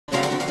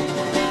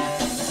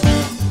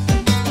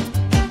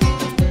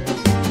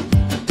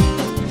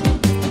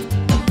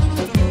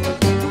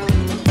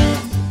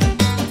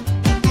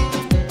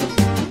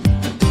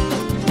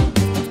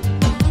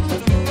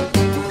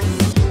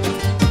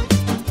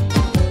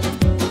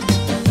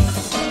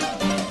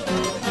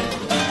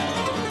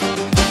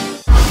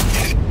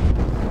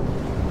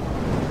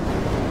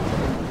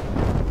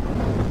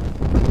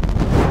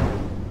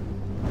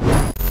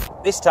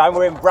This time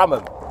we're in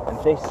Bramham, and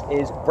this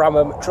is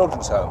Bramham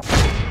Children's Home.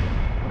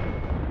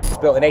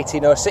 Built in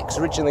 1806,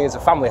 originally as a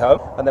family home,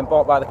 and then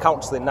bought by the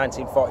council in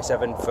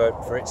 1947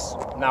 for its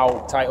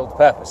now titled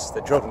purpose,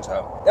 the children's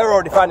home. They're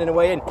already finding a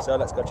way in, so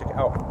let's go check it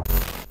out.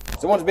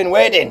 Someone's been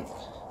waiting.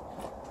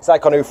 It's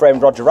like on Who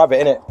Framed Roger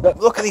Rabbit, innit?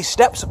 Look at these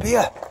steps up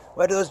here.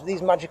 Where do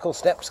these magical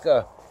steps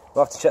go?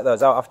 We'll have to check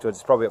those out afterwards.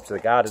 It's probably up to the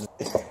garden.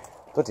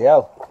 Bloody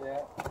hell.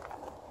 Yeah.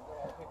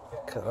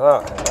 Look at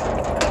that.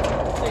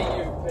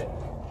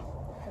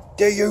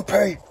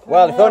 DUP.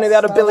 Well, if only they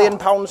had £1 billion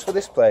for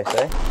this place,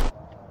 eh?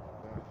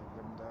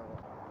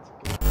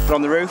 We're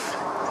on the roof.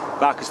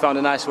 Mark has found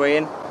a nice way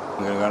in. I'm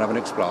going to go and have an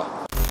explore.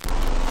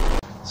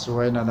 So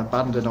we're in an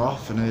abandoned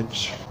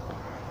orphanage.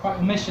 Quite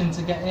a mission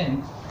to get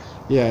in.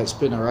 Yeah, it's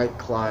been a right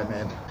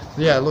climbing.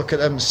 Yeah, look at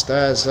them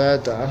stairs there,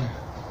 Dan.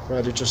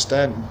 Where they just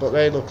end, but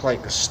they look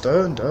like a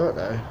stone, don't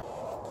they?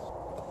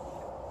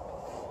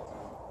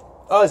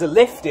 Oh, there's a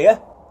lift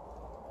here.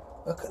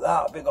 Look at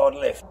that big old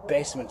lift,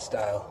 basement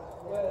style.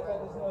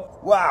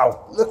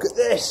 Wow, look at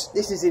this.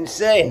 This is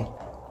insane.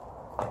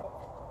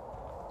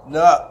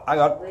 No, hang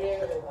on.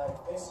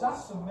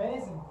 That's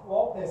amazing.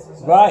 What this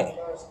is. Right.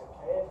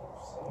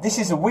 This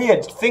is a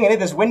weird thing, isn't it?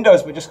 There's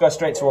windows, but just go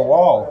straight to a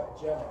wall.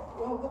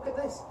 Well, look at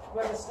this.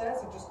 Where the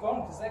stairs have just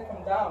gone, because they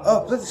come down.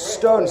 Oh, bloody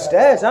stone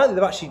stairs, aren't they?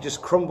 They've actually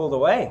just crumbled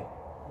away.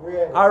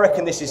 I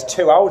reckon this is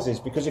 2 houses,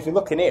 because if you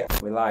look in here,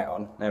 with light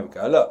on, there we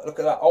go. Look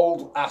at that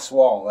old ass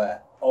wall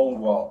there. Old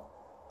wall.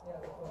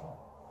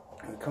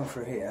 We come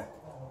through here.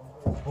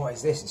 What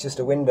is this? It's just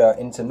a window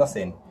into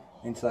nothing,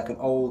 into like an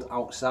old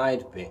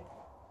outside bit.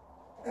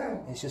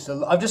 It's just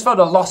I've just found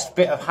a lost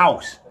bit of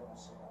house.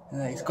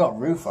 It's got a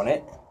roof on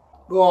it.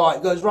 Oh,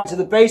 it goes right to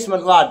the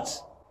basement,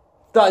 lads.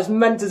 That is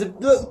meant as a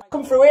look.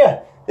 Come through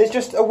here. There's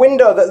just a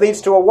window that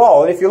leads to a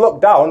wall, and if you look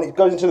down, it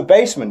goes into the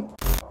basement.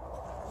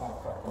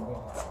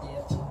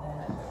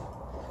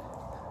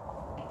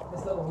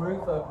 This little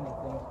roof opening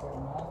thing is pretty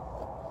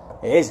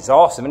mad. It is. It's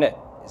awesome, isn't it?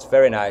 It's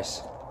very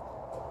nice.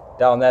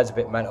 Down there's a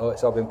bit mental.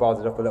 It's all been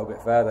boarded up a little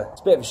bit further. It's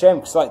a bit of a shame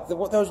because, like,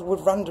 what those were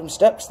random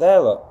steps there.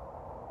 Look,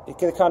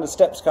 the kind of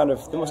steps, they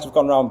must have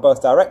gone around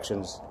both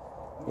directions.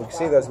 You can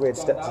see those weird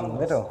steps in the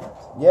middle.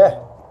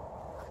 Yeah.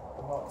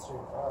 Not too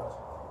bad.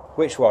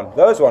 Which one?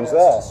 Those ones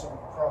there. Some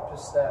proper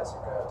stairs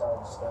that go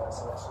downstairs,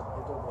 so there's some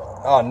middle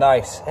one. Oh,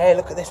 nice. Hey,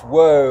 look at this.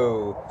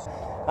 Whoa.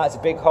 That's a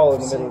big hole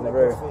in the middle of the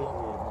roof.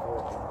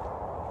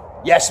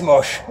 Yes,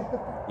 mush.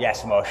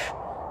 Yes, mush.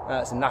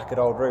 That's a knackered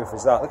old roof,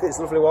 is that? Look at this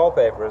lovely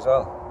wallpaper as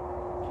well.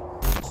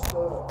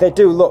 They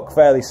do look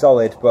fairly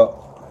solid, but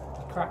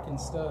A cracking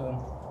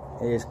stone.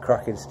 it is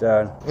cracking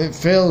stone. It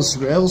feels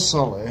real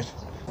solid.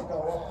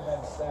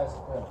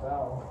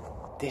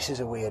 This is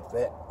a weird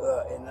bit.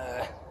 Look, in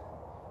there.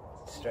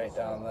 Straight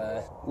down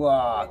there.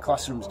 Wow,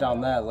 classroom's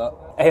down there,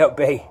 look. A up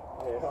B.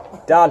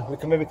 Dan, we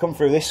can maybe come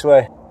through this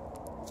way.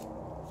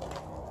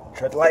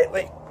 Tread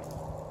lightly.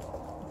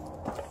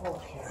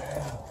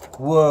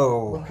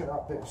 Whoa. Look at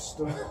that bit of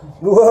stone.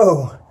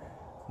 Whoa.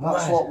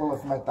 That's Mad. what will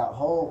have made that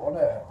hole,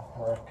 wouldn't it?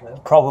 I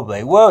reckon.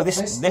 Probably. Whoa, this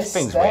This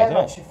thing's stair weird, isn't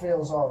it? actually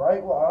feels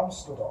alright, what I'm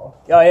stood on.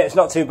 Oh yeah, it's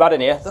not too bad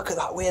in here. Look at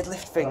that weird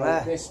lift thing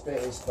there. This bit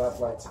is bad,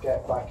 like to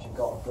get back you've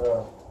got to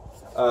go.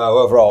 Oh,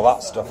 over all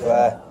that stuff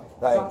there.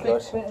 That ain't That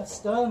good. big bit of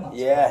stone.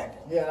 Yeah.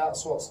 Yeah,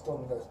 that's what's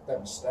done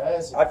them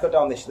stairs. I'd go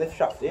down this lift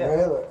shaft here.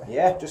 Really?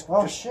 Yeah, just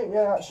Shit,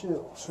 yeah, actually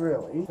looks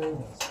really.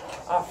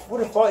 I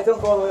would have thought it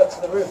don't go all the way up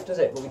to the roof, does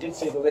it? But we did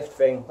see the lift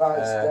thing. That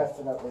is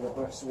definitely the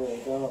best way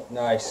to go.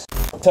 Nice.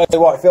 Tell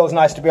you what, it feels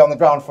nice to be on the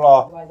ground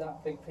floor. Like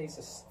that big piece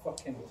of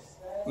fucking...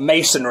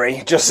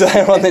 Masonry just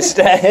there on the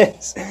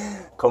stairs.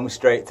 Come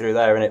straight through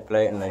there, innit,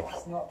 blatantly.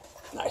 It's not...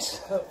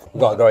 Nice.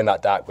 We've got to go in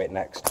that dark bit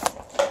next.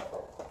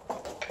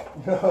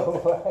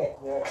 No way.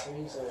 Yeah, it's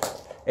easy.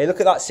 Hey,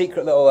 look at that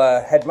secret little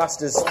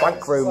headmaster's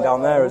spank room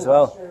down there as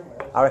well.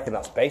 I reckon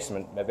that's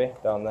basement, maybe,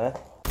 down there.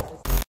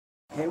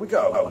 Here we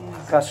go.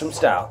 Classroom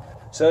style.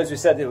 So as we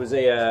said, it was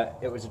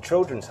a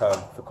children's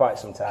home for quite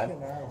some time,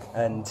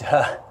 and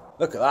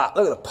look at that.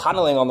 Look at the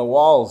panelling on the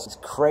walls. It's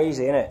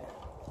crazy, isn't it?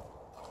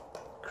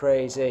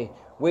 Crazy.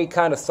 We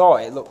kind of thought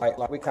it looked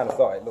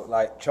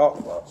like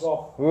chalk blocks.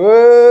 Oh.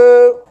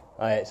 Whoa!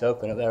 Oh, yeah, it's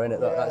open up there, isn't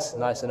it? Look, that's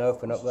nice and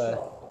open up there.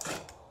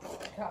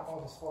 Can't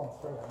hold this one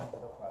through and end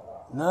up like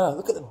that. No,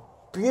 look at the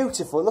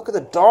beautiful. Look at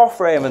the door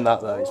frame and that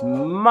though. It's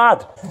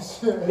mad.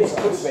 This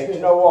could be. Do you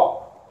know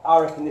what? I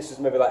reckon this was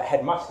maybe like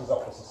headmaster's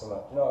office or something.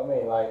 Do you know what I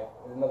mean? Like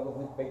another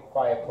big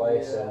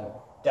fireplace and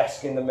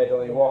desk in the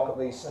middle. You walk up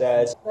these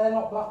stairs. They're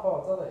not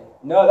blackboards, are they?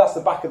 No, that's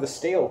the back of the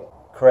steel.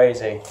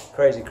 Crazy,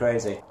 crazy,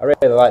 crazy. I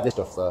really like this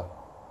stuff though.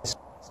 This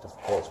stuff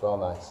looks well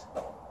nice.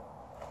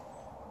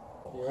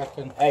 You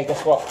reckon? Hey,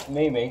 guess what?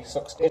 Mimi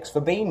sucks dicks for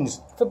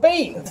beans. For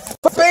beans.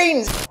 For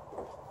beans.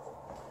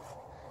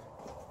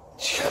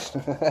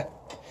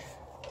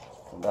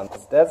 Down to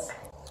stairs.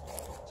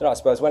 So no, I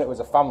suppose when it was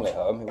a family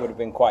home, it would have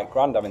been quite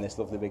grand having this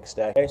lovely big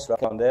staircase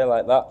around here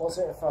like that. Was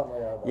it a family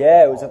home?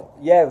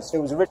 Yeah, it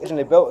was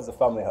originally built as a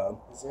family home,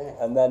 Is it?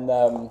 and then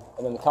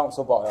the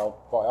council bought it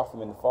off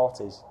them in the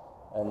 40s,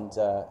 and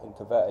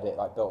converted it,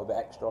 like built a bit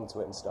extra onto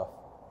it and stuff.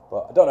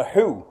 But I don't know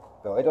who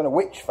built it. I don't know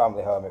which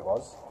family home it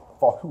was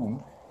for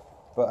whom.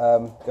 But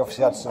they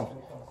obviously had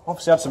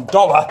some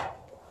dollar.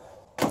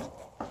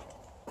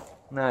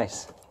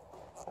 Nice.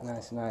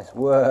 Nice.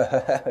 Whoa.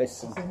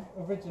 Some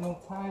original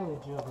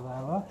tilage over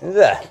there, look. Is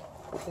there?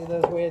 See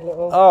those weird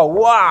little... Oh,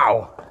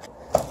 wow!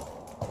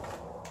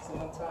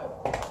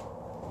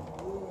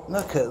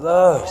 Look at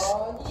those.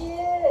 Oh,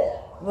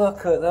 yeah!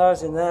 Look at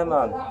those in there,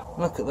 man.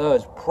 Look at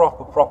those.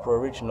 Proper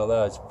original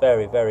those.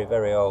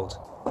 Very old.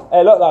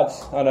 Hey, look,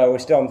 lads. Oh, no, we're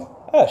still on...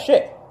 Oh,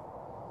 shit.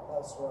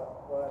 That's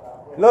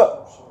right.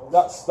 Look,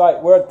 that's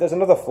like... There's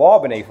another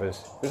floor beneath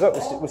us. Look,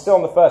 we're still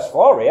on the first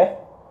floor here.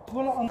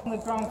 We're not on the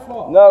ground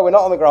floor? No, we're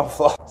not on the ground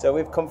floor. So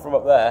we've come from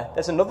up there.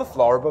 There's another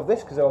floor above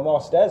this because there were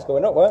more stairs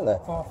going up, weren't there?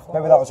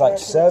 Maybe that was like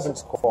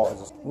servants'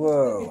 quarters.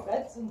 Whoa.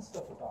 Beds and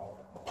stuff about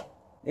it.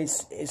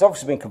 It's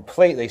obviously been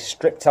completely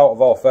stripped out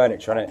of all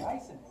furniture, hasn't it?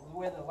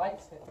 Where the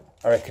lights hit.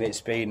 I reckon it's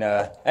been...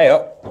 Hey,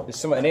 look. There's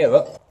something in here,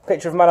 look.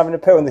 Picture of a man having a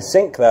poo in the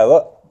sink there,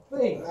 look.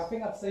 Wait, I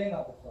think I've seen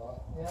that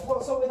before. Yeah.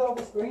 What's up with all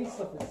this green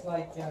stuff? It's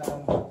like...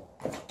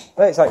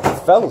 Well, it's like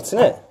felt, isn't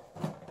it?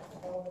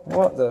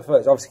 What the fuck?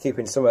 It's obviously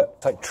keeping some...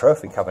 It's like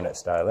trophy cabinet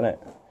style, isn't it?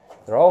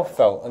 They're all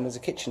felt, and there's a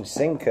kitchen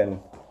sink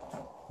and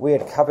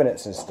weird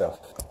cabinets and stuff.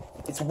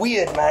 It's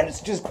weird, man.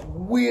 It's just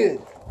weird.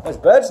 There's a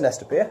bird's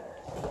nest up here.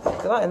 Look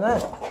at that in there.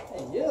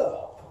 Hey,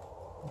 yeah.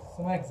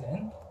 Some eggs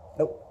in.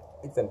 Nope,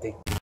 it's empty.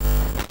 It's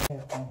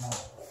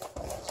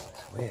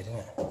weird, isn't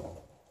it?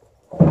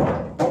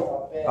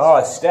 Oh,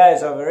 there's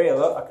stairs over here,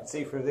 look. I can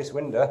see through this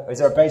window. Is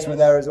there a basement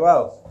there as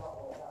well?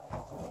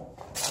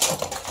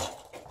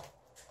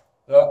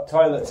 Look,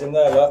 toilets in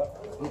there,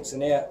 look. What's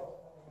in here?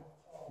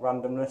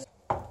 Randomness.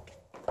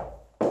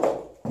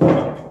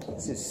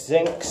 This is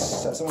sinks.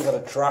 Someone's got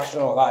a trash. I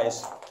don't know what that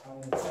is.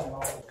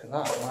 Look at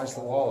that. Why is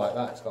the wall like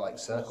that? It's got like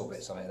circle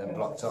bits on it, then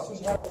blocked up.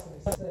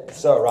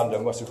 So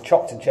random. Must have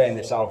chopped and chained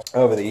this house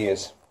over the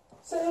years.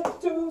 I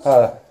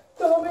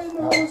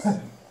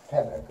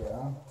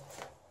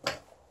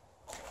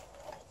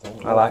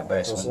like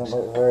basements. Doesn't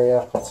look very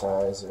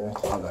appetising.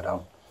 I'll go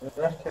down.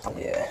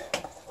 Yeah.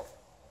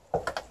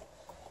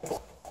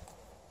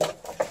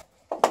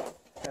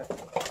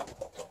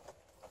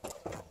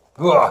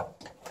 Ugh.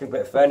 Big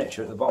bit of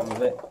furniture at the bottom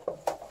of it.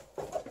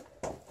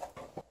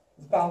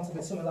 There's bound to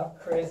be some of that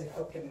crazy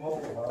fucking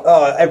mobile.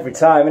 Oh, every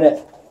time,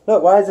 innit?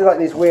 Look, why is there like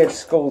these weird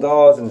skull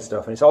doors and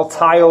stuff? And it's all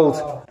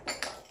tiled.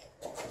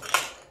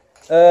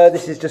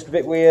 This is just a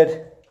bit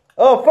weird.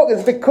 Oh, fuck,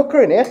 there's a big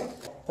cooker in here.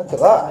 Look at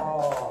that.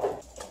 Oh.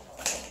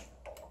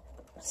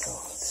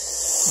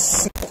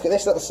 Look at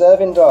this little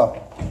serving door.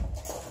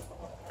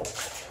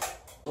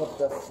 What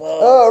the fuck?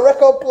 Oh, a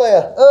record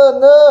player. Oh,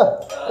 no.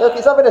 Look,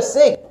 it's having a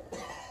cig.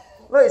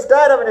 Look, it's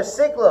died having a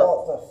cig, look.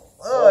 What the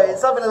fuck? Oh,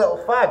 it's having a little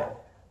fag.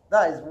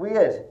 That is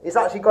weird. It's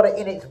actually got it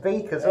in its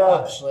beak as well.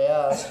 It actually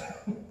has.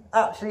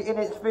 Actually in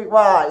its beak.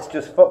 Wow, it's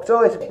just fucked.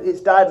 Oh,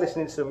 it's died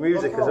listening to some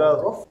music as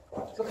well.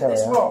 Look at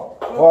this one.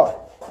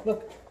 What?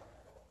 Look.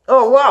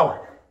 Oh, wow.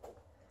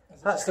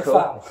 That's It's cool.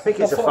 a fan. I think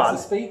it's a fan.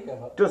 It's a speaker,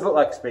 but... Does look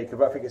like a speaker,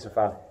 but I think it's a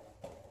fan.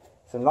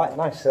 Some nice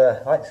light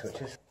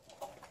switches.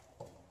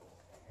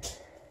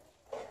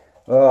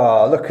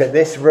 Oh, look at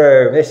this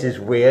room. This is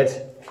weird. Is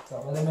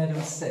that where they made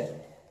him sit?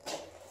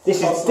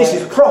 This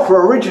is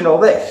proper original,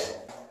 this.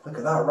 Look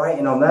at that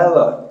writing on there,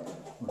 look.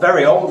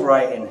 Very old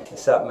writing.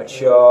 It's that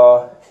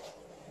mature,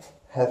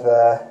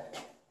 Heather.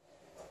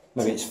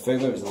 Maybe it's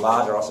food, maybe it's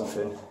larder or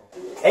something.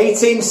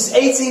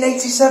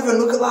 1887,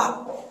 look at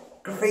that.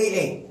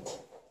 Graffiti.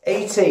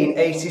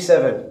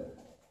 1887.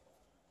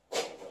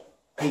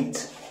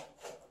 Pete.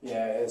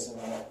 Yeah, it is, isn't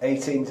it?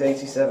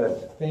 1887.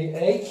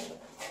 P8.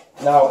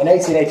 Now, in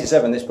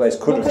 1887, this place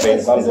could have been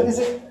abandoned. Is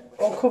it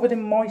all covered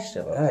in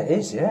moisture, though? Yeah, it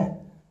is, yeah.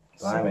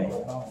 Blimey.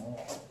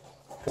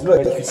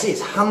 Look, you can see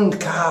it's hand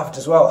carved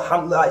as well.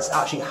 It's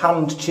actually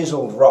hand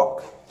chiselled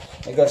rock.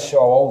 It goes to show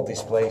how old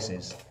this place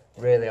is.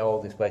 Really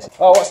old, this place.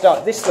 Oh, what's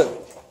that? This look.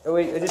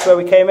 Is this where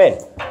we came in?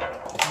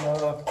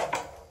 No.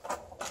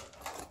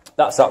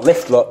 That's that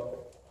lift,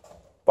 look.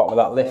 Bottom of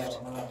that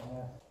lift.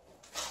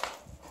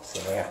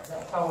 So, yeah.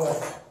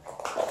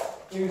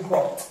 Use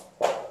what?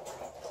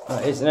 Oh,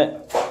 it is, isn't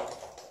it?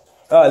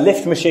 Oh,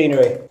 lift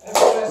machinery.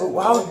 Oh,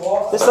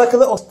 wow. There's like a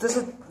little.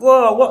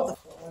 Whoa, what the.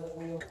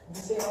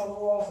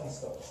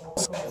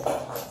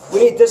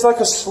 There's like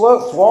a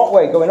sloped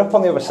walkway going up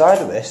on the other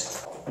side of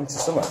this into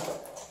summer.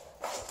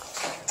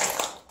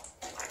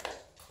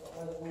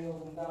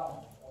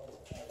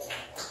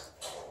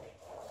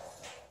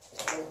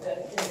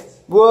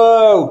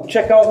 Whoa!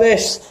 Check out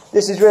this.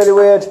 This is really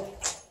weird.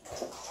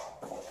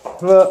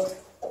 Look.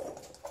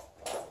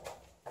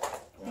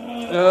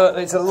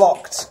 It's a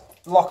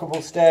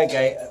lockable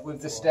stairgate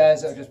with the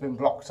stairs that have just been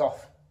blocked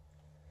off.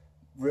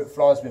 Root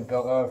floor's been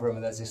built over them,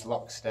 and there's this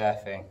locked stair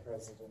thing.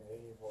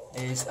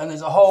 And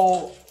there's a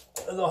whole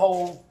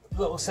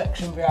little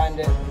section behind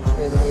it.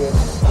 Really weird.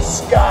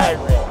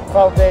 Skyrim.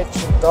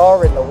 Foundation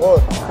door in the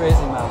wood. Crazy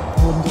man.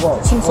 Wonder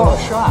what? Some sort of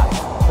shrine.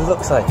 It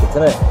looks like it,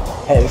 doesn't it?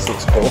 Hey, this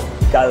looks cool.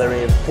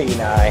 Gallery of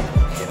Peni.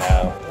 Fucking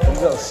hell. It's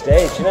a little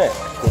stage, isn't it?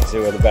 Kids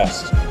who are the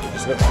best.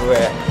 Just look for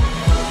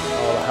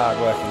all the hard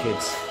working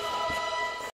kids.